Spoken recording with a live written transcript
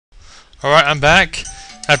Alright, I'm back.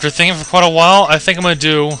 After thinking for quite a while, I think I'm gonna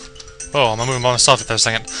do... Oh, I'm gonna move myself for a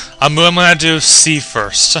second. I'm gonna do C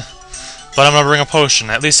first. But I'm gonna bring a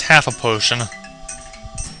potion, at least half a potion.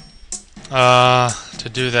 To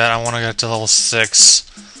do that, I wanna get to level 6.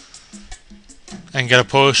 And get a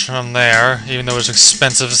potion from there, even though it's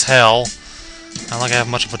expensive as hell. Not like I have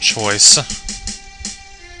much of a choice.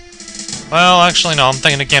 Well, actually, no, I'm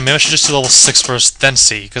thinking again, maybe I should just do level 6 first, then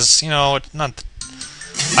C, because, you know, it's not...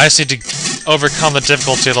 I just need to overcome the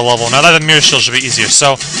difficulty of the level. Now that the mirror shield should be easier,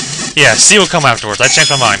 so... Yeah, C will come afterwards. I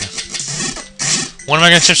changed my mind. When am I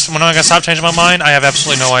gonna stop changing my mind? I have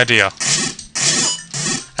absolutely no idea.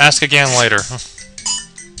 Ask again later.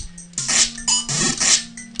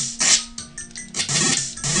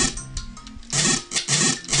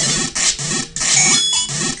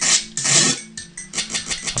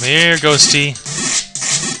 Come here, Ghosty.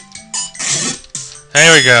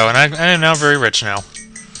 There we go, and I am now very rich now.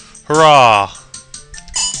 Hurrah!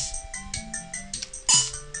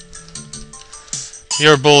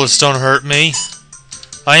 Your bullets don't hurt me.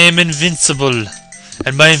 I am invincible.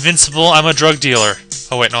 And by invincible, I'm a drug dealer.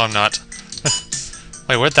 Oh wait, no I'm not.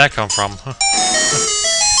 Wait, where'd that come from?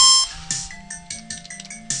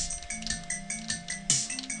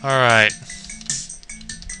 Alright.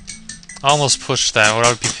 I almost pushed that, but I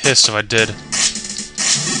would be pissed if I did.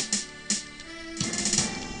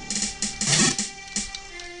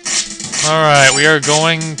 Alright, we are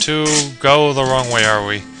going to go the wrong way, are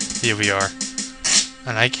we? Here we are.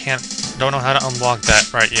 And I don't know how to unblock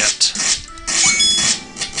that right yet.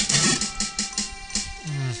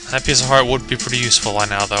 That piece of heart would be pretty useful by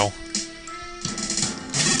now, though.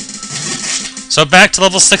 So back to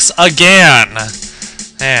level 6 again!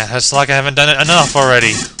 Man, it's like I haven't done it enough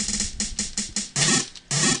already.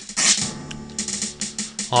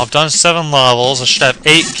 Well, I've done 7 levels. I should have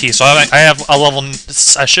 8 keys. So I have a level...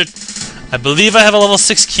 I believe I have a level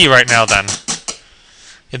 6 key right now, then.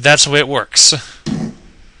 If that's the way it works.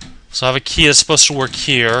 So I have a key that's supposed to work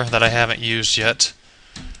here that I haven't used yet.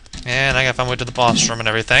 And I gotta find my way to the boss room and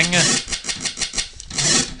everything.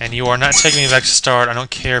 And you are not taking me back to start. I don't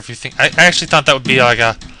care if you think... I actually thought that would be like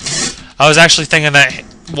a... I was actually thinking that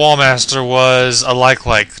Wallmaster was a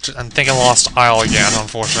like-like. I'm thinking Lost Isle again,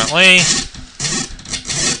 unfortunately.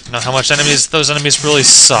 You know how much those enemies really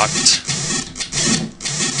sucked.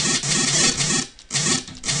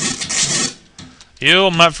 You,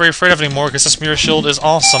 I'm not very afraid of anymore because this mirror shield is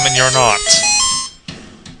awesome and you're not.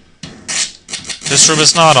 This room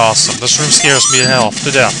is not awesome. This room scares me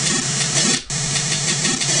to death.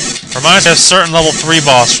 Reminds me of a certain level 3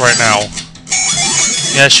 boss right now.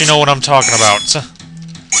 Yes, you know what I'm talking about.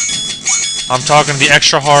 I'm talking the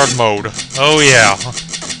extra hard mode. Oh yeah.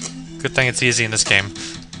 Good thing it's easy in this game.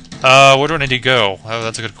 Where do I need to go? Oh,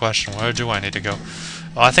 that's a good question. Where do I need to go?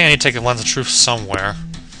 Well, I think I need to take the Lens of Truth somewhere.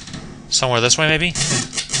 Somewhere this way, maybe?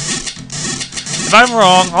 If I'm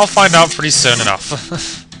wrong, I'll find out pretty soon enough.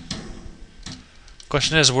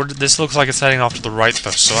 Question is, this looks like it's heading off to the right,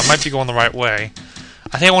 though, so I might be going the right way.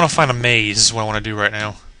 I think I want to find a maze, is what I want to do right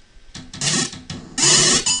now.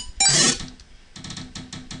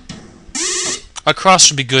 A cross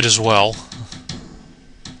would be good as well.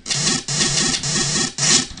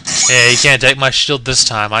 Yeah, you can't take my shield this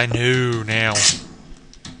time, I know now.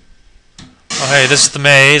 Oh hey, this is the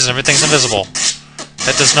maze, and everything's invisible.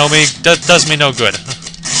 That does me no good.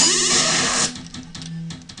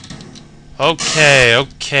 Okay, I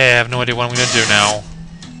have no idea what I'm gonna do now.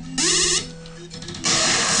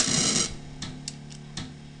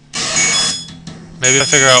 Maybe I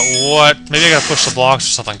figure out what... Maybe I gotta push the blocks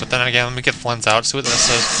or something, but then again, let me get the lens out, see what that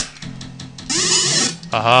says.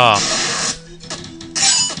 Aha.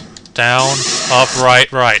 Down, up,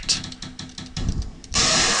 right, right.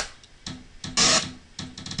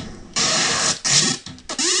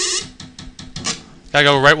 Gotta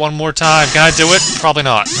go right one more time. Can I do it? Probably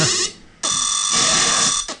not.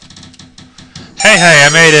 Hey, I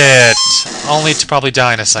made it! Only to probably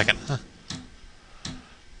die in a second.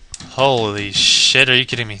 Holy shit, are you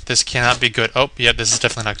kidding me? This cannot be good. Oh, yeah, this is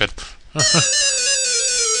definitely not good.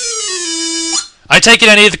 I take it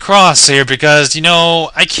I need the cross here because, you know,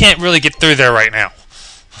 I can't really get through there right now.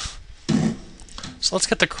 So let's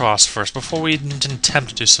get the cross first before we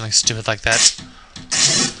attempt to do something stupid like that.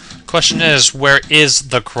 Question is, where is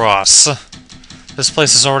the cross? This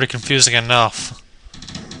place is already confusing enough.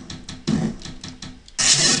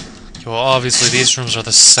 Okay, well, obviously these rooms are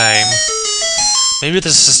the same. Maybe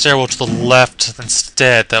this is a stairwell to the left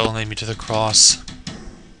instead that will lead me to the cross.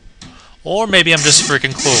 Or maybe I'm just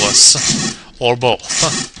freaking clueless. Or both.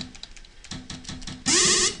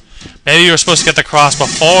 Maybe you were supposed to get the cross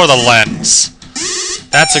before the lens.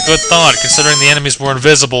 That's a good thought, considering the enemies were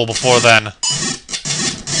invisible before then.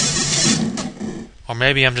 Or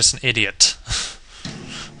maybe I'm just an idiot.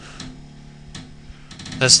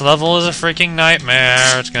 This level is a freaking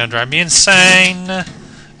nightmare. It's gonna drive me insane.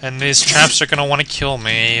 And these traps are gonna want to kill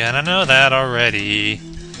me, and I know that already.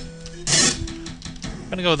 I'm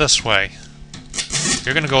gonna go this way.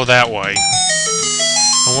 You're gonna go that way.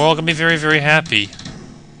 And we're all gonna be very, very happy.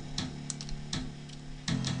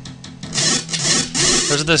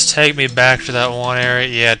 Doesn't this take me back to that one area?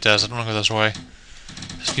 Yeah, it does. I don't want to go this way.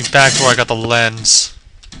 Just be back to where I got the lens.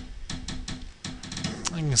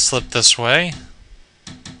 I can slip this way.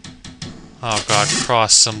 Oh god,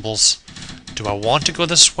 cross symbols. Do I want to go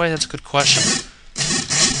this way? That's a good question.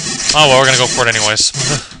 Oh well, we're gonna go for it anyways.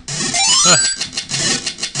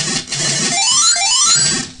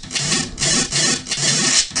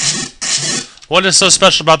 What is so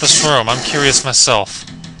special about this room? I'm curious myself.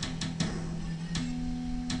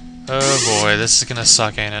 Oh boy, this is gonna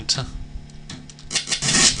suck, ain't it?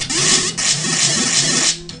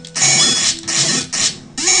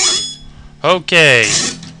 Okay.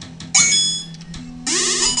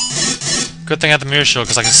 Good thing I have the mirror shield,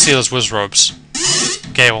 because I can see those whiz ropes.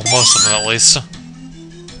 Okay, well, most of them at least.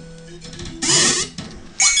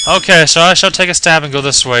 Okay, so I shall take a stab and go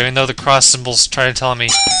this way, even though the cross symbols try to tell me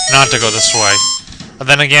not to go this way. But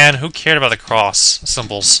then again, who cared about the cross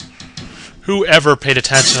symbols? Who ever paid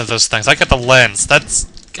attention to those things? I got the lens. That's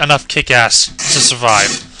enough kick-ass to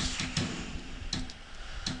survive.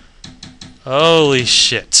 Holy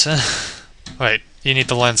shit. Wait, you need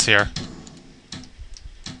the lens here.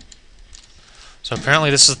 So apparently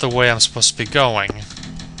this is the way I'm supposed to be going.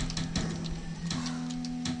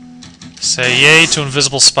 Say yay to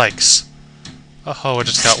invisible spikes. Oh, it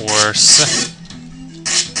just got worse.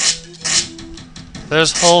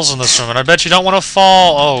 There's holes in this room, and I bet you don't want to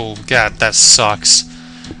fall. Oh, god, that sucks.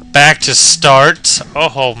 Back to start.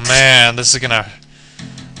 Oh, man, this is gonna...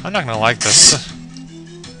 I'm not gonna like this.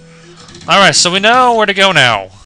 Alright, so we know where to go now.